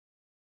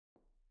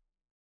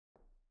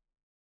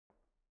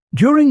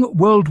During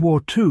World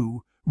War II,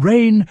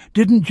 rain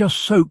didn't just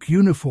soak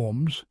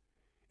uniforms,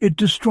 it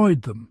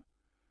destroyed them.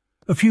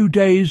 A few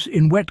days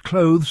in wet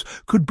clothes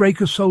could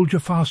break a soldier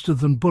faster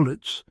than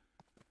bullets.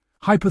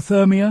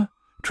 Hypothermia,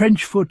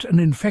 trench foot and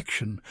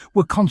infection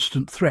were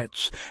constant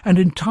threats, and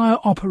entire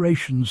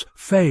operations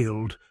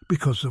failed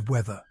because of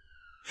weather.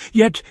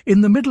 Yet,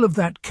 in the middle of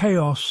that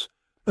chaos,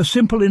 a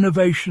simple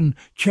innovation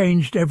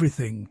changed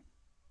everything: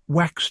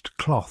 waxed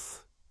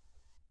cloth.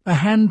 A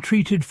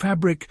hand-treated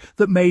fabric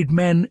that made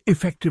men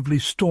effectively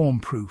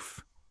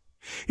stormproof.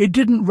 It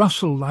didn't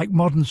rustle like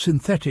modern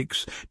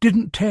synthetics,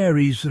 didn't tear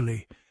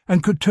easily,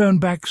 and could turn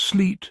back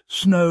sleet,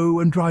 snow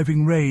and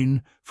driving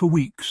rain for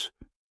weeks.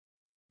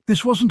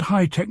 This wasn't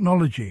high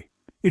technology.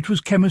 It was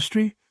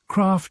chemistry,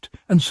 craft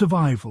and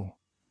survival.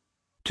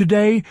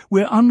 Today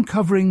we're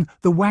uncovering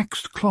the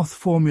waxed cloth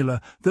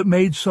formula that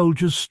made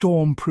soldiers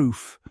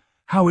stormproof,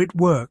 how it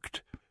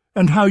worked,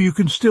 and how you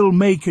can still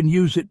make and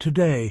use it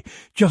today,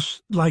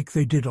 just like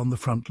they did on the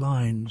front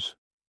lines.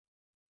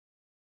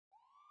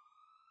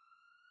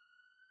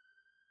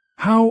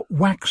 How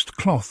waxed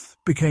cloth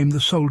became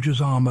the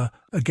soldier's armour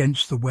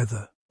against the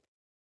weather.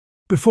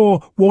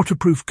 Before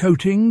waterproof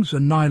coatings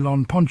and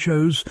nylon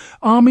ponchos,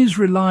 armies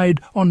relied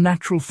on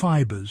natural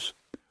fibres: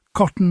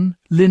 cotton,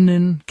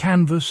 linen,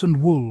 canvas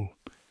and wool.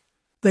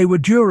 They were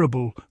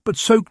durable but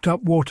soaked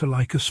up water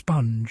like a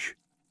sponge.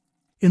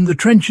 In the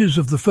trenches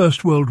of the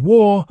First World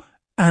War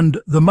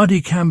and the muddy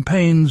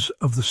campaigns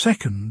of the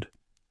Second,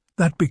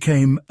 that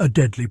became a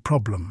deadly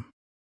problem.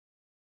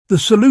 The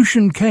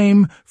solution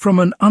came from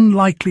an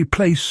unlikely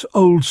place: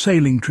 old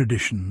sailing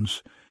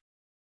traditions.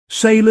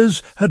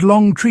 Sailors had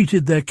long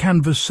treated their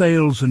canvas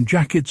sails and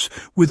jackets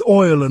with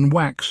oil and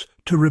wax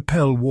to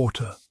repel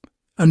water,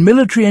 and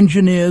military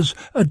engineers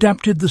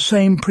adapted the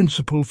same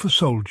principle for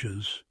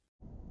soldiers.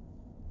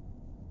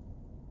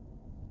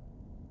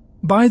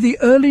 By the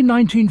early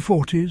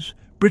 1940s,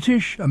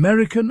 British,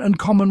 American and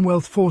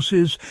Commonwealth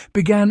forces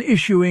began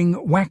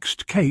issuing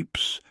waxed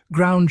capes,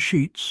 ground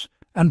sheets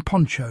and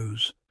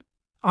ponchos,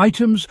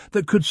 items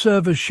that could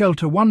serve as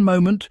shelter one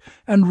moment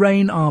and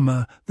rain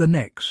armour the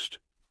next.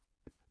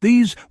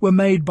 These were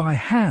made by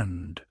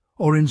hand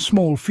or in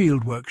small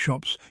field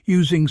workshops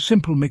using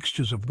simple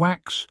mixtures of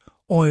wax,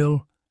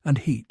 oil and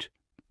heat.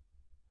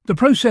 The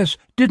process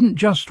didn't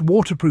just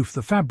waterproof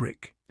the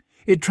fabric.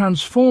 It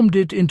transformed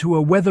it into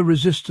a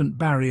weather-resistant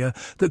barrier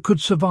that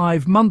could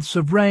survive months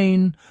of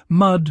rain,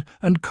 mud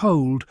and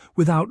cold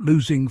without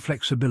losing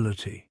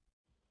flexibility.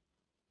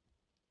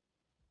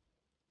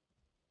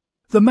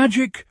 The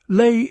magic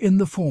lay in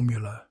the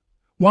formula,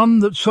 one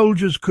that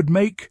soldiers could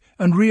make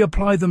and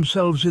reapply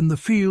themselves in the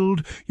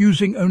field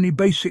using only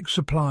basic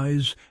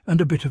supplies and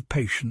a bit of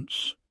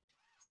patience.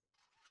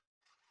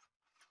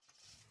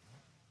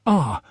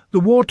 The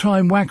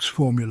wartime wax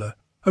formula,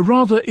 a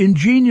rather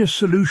ingenious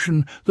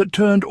solution that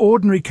turned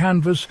ordinary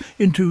canvas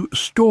into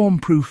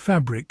stormproof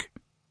fabric.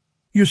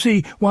 You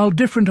see, while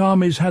different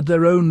armies had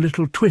their own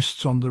little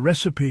twists on the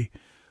recipe,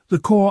 the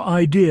core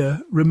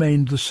idea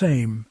remained the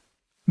same: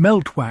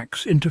 melt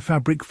wax into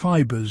fabric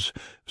fibres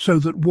so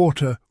that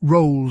water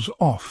rolls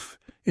off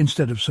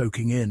instead of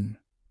soaking in.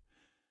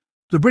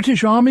 The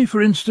British Army, for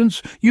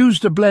instance,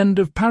 used a blend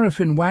of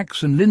paraffin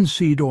wax and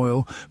linseed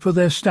oil for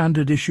their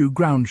standard-issue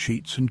ground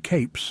sheets and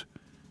capes.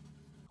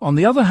 On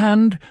the other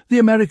hand, the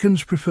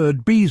Americans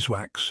preferred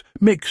beeswax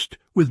mixed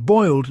with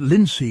boiled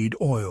linseed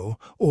oil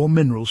or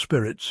mineral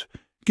spirits,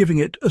 giving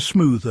it a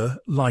smoother,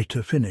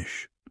 lighter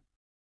finish.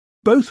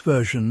 Both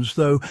versions,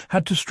 though,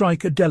 had to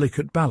strike a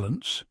delicate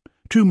balance.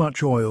 Too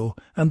much oil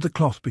and the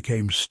cloth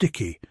became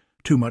sticky,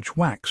 too much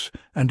wax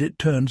and it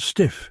turned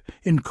stiff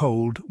in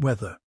cold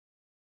weather.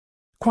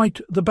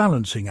 Quite the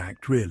balancing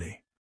act, really.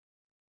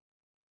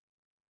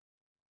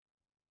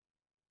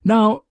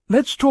 Now,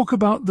 let's talk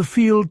about the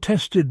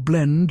field-tested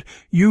blend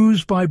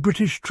used by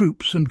British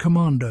troops and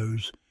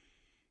commandos.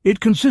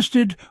 It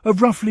consisted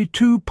of roughly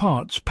 2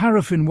 parts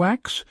paraffin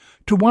wax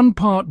to 1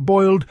 part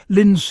boiled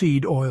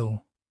linseed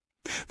oil.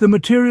 The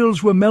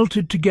materials were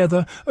melted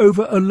together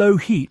over a low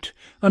heat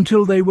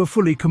until they were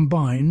fully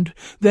combined,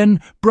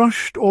 then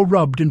brushed or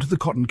rubbed into the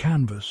cotton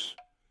canvas.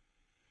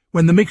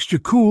 When the mixture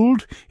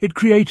cooled, it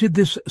created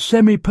this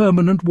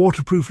semi-permanent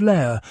waterproof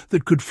layer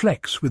that could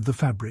flex with the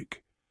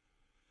fabric.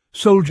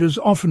 Soldiers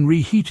often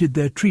reheated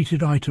their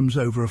treated items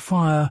over a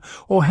fire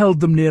or held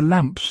them near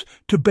lamps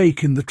to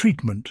bake in the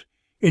treatment,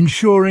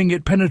 ensuring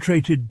it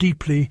penetrated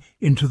deeply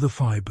into the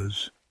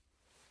fibres.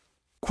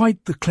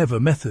 Quite the clever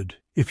method,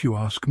 if you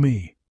ask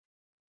me.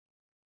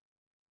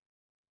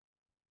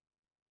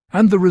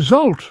 And the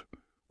result?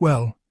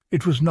 Well,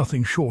 it was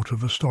nothing short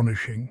of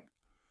astonishing.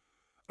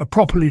 A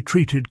properly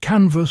treated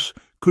canvas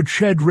could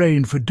shed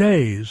rain for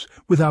days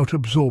without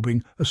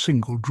absorbing a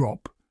single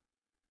drop.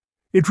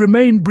 It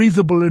remained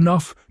breathable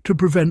enough to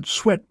prevent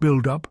sweat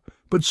build-up,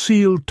 but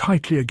sealed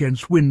tightly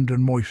against wind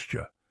and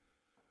moisture.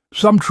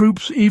 Some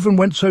troops even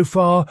went so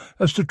far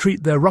as to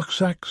treat their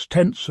rucksacks,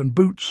 tents and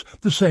boots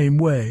the same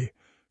way,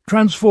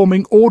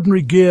 transforming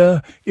ordinary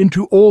gear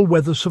into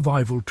all-weather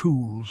survival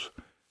tools.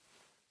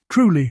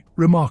 Truly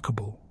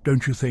remarkable,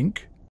 don't you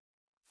think?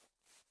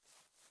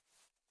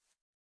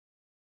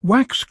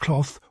 Wax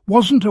cloth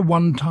wasn't a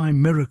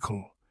one-time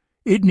miracle.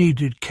 It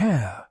needed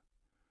care.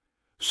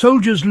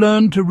 Soldiers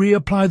learned to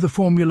reapply the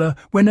formula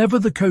whenever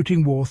the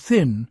coating wore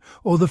thin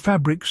or the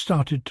fabric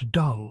started to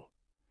dull.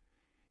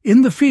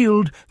 In the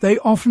field, they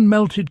often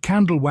melted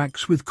candle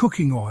wax with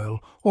cooking oil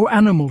or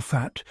animal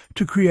fat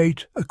to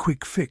create a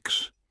quick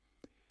fix.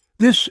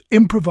 This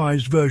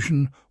improvised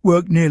version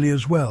worked nearly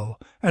as well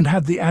and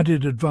had the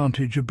added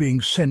advantage of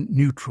being scent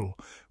neutral,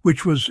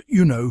 which was,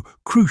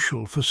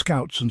 crucial for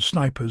scouts and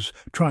snipers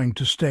trying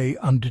to stay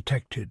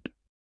undetected.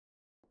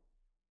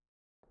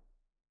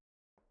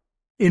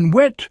 In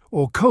wet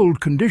or cold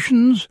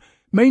conditions,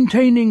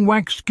 maintaining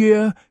waxed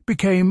gear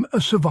became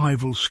a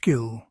survival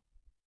skill.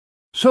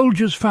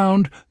 Soldiers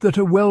found that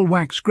a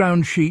well-waxed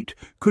ground sheet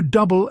could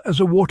double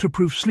as a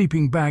waterproof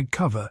sleeping bag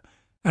cover,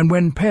 and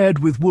when paired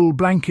with wool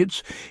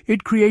blankets,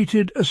 it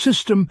created a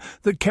system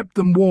that kept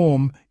them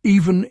warm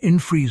even in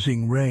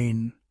freezing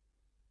rain.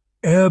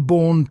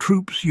 Airborne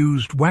troops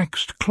used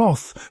waxed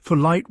cloth for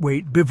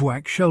lightweight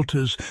bivouac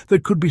shelters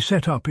that could be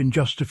set up in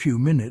just a few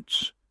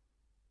minutes.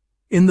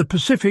 In the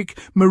Pacific,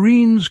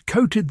 Marines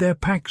coated their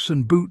packs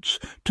and boots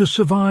to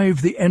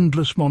survive the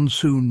endless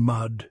monsoon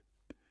mud.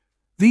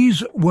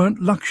 These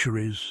weren't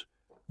luxuries,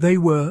 they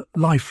were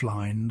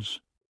lifelines.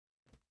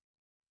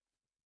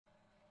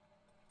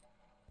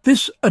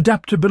 This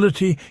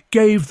adaptability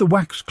gave the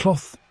waxed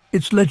cloth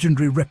its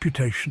legendary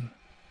reputation.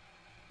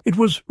 It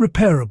was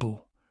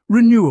repairable,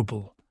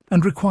 renewable,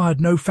 and required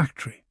no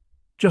factory,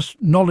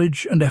 just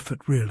knowledge and effort,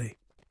 really.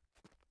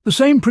 The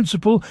same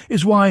principle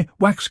is why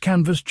wax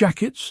canvas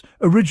jackets,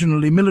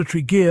 originally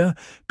military gear,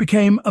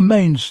 became a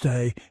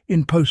mainstay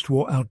in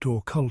post-war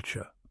outdoor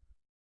culture.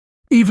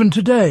 Even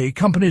today,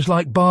 companies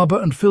like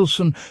Barber and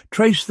Filson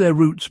trace their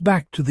roots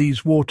back to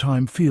these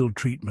wartime field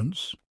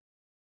treatments.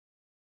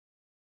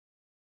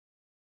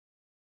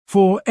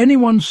 For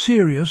anyone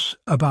serious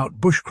about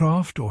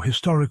bushcraft or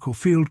historical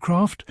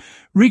fieldcraft,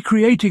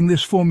 recreating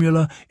this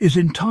formula is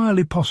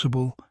entirely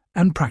possible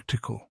and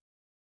practical.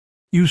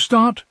 You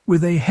start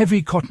with a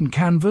heavy cotton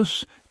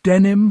canvas,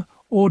 denim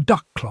or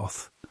duck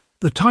cloth.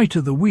 The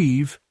tighter the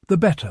weave, the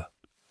better.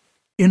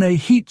 In a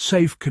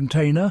heat-safe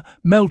container,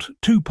 melt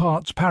 2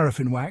 parts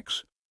paraffin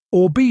wax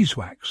or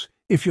beeswax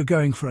if you're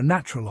going for a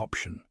natural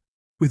option,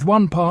 with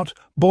 1 part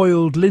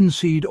boiled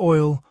linseed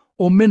oil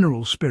or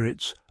mineral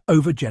spirits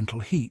over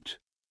gentle heat.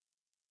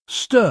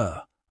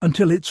 Stir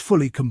until it's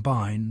fully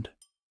combined.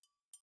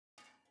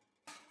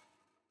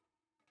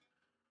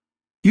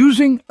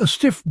 Using a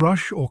stiff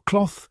brush or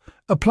cloth,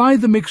 apply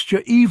the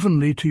mixture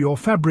evenly to your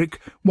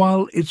fabric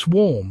while it's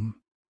warm.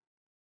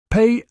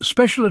 Pay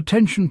special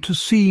attention to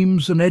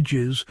seams and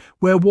edges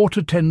where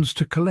water tends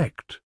to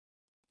collect.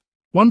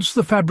 Once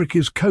the fabric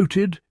is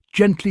coated,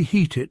 gently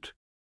heat it,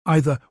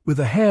 either with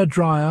a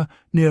hairdryer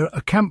near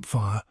a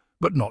campfire,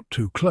 but not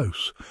too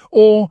close,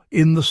 or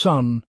in the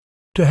sun,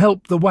 to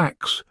help the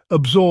wax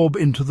absorb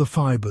into the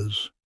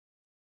fibres.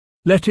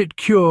 Let it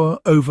cure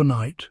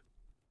overnight.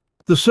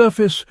 The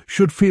surface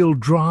should feel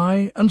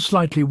dry and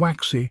slightly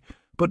waxy,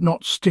 but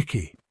not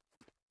sticky.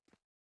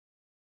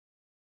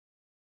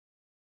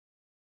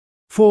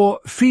 For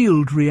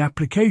field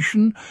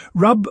reapplication,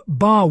 rub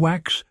bar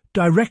wax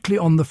directly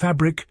on the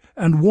fabric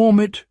and warm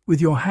it with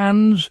your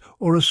hands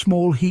or a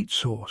small heat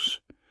source.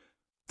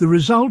 The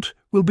result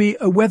will be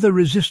a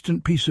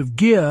weather-resistant piece of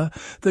gear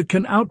that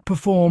can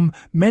outperform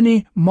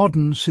many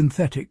modern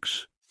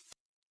synthetics.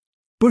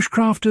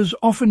 Bushcrafters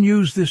often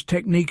use this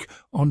technique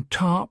on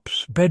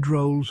tarps,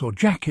 bedrolls or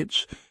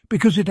jackets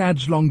because it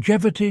adds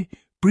longevity,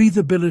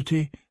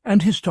 breathability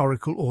and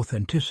historical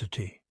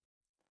authenticity.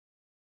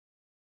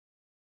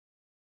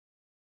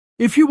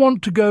 If you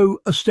want to go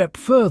a step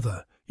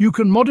further, you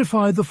can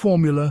modify the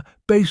formula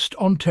based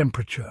on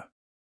temperature.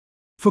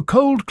 For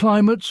cold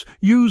climates,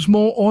 use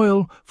more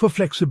oil for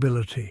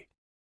flexibility.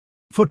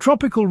 For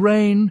tropical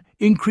rain,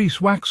 increase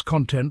wax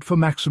content for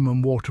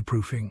maximum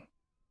waterproofing.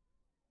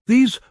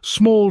 These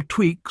small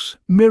tweaks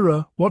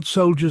mirror what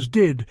soldiers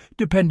did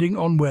depending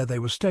on where they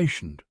were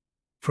stationed,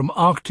 from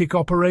Arctic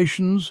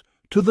operations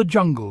to the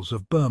jungles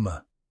of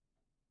Burma.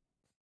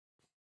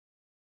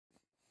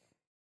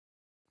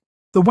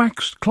 The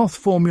waxed cloth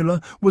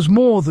formula was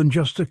more than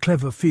just a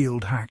clever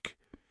field hack.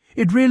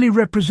 It really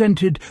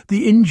represented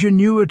the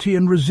ingenuity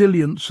and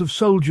resilience of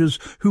soldiers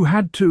who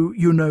had to,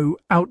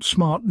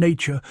 outsmart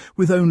nature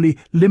with only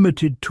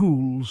limited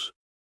tools.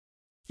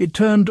 It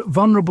turned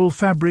vulnerable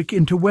fabric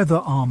into weather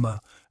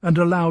armour and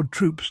allowed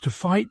troops to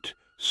fight,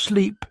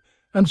 sleep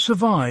and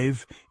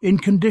survive in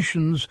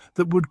conditions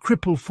that would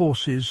cripple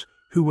forces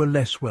who were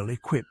less well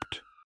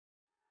equipped.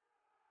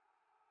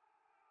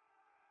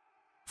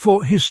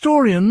 For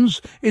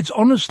historians, it's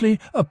honestly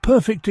a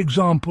perfect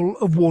example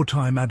of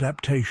wartime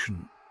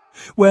adaptation,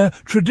 where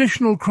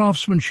traditional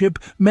craftsmanship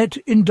met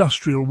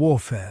industrial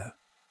warfare.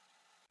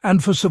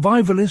 And for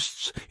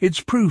survivalists, it's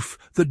proof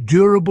that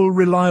durable,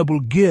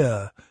 reliable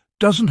gear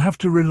doesn't have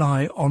to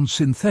rely on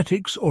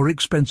synthetics or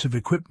expensive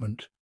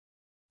equipment.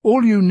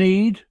 All you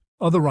need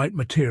are the right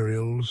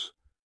materials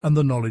and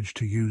the knowledge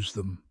to use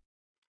them.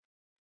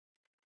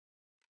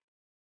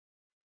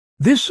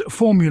 This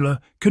formula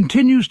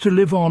continues to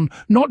live on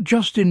not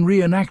just in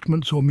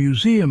reenactments or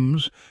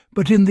museums,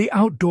 but in the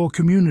outdoor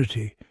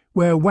community,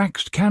 where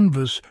waxed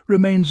canvas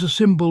remains a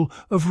symbol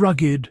of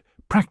rugged,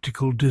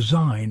 practical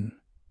design.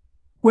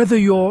 Whether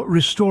you're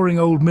restoring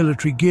old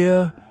military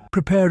gear,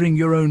 preparing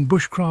your own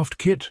bushcraft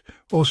kit,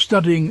 or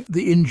studying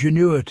the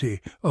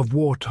ingenuity of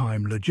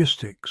wartime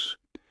logistics,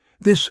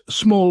 this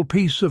small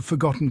piece of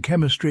forgotten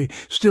chemistry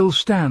still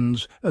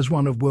stands as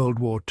one of World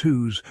War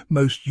II's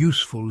most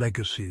useful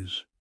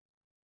legacies.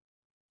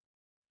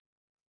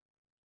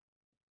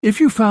 If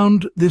you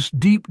found this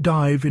deep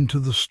dive into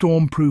the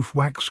Stormproof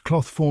wax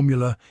cloth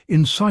formula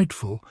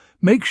insightful,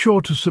 make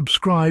sure to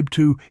subscribe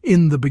to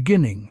In the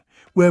Beginning,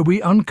 where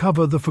we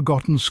uncover the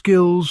forgotten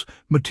skills,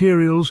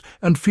 materials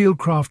and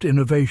fieldcraft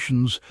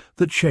innovations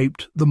that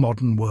shaped the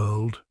modern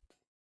world.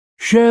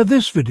 Share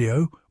this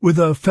video with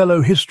a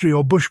fellow history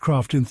or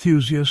bushcraft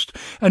enthusiast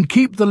and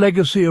keep the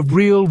legacy of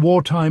real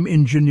wartime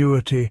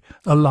ingenuity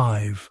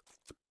alive.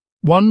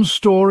 One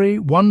story,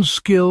 one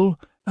skill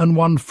and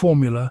one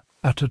formula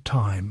at a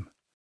time.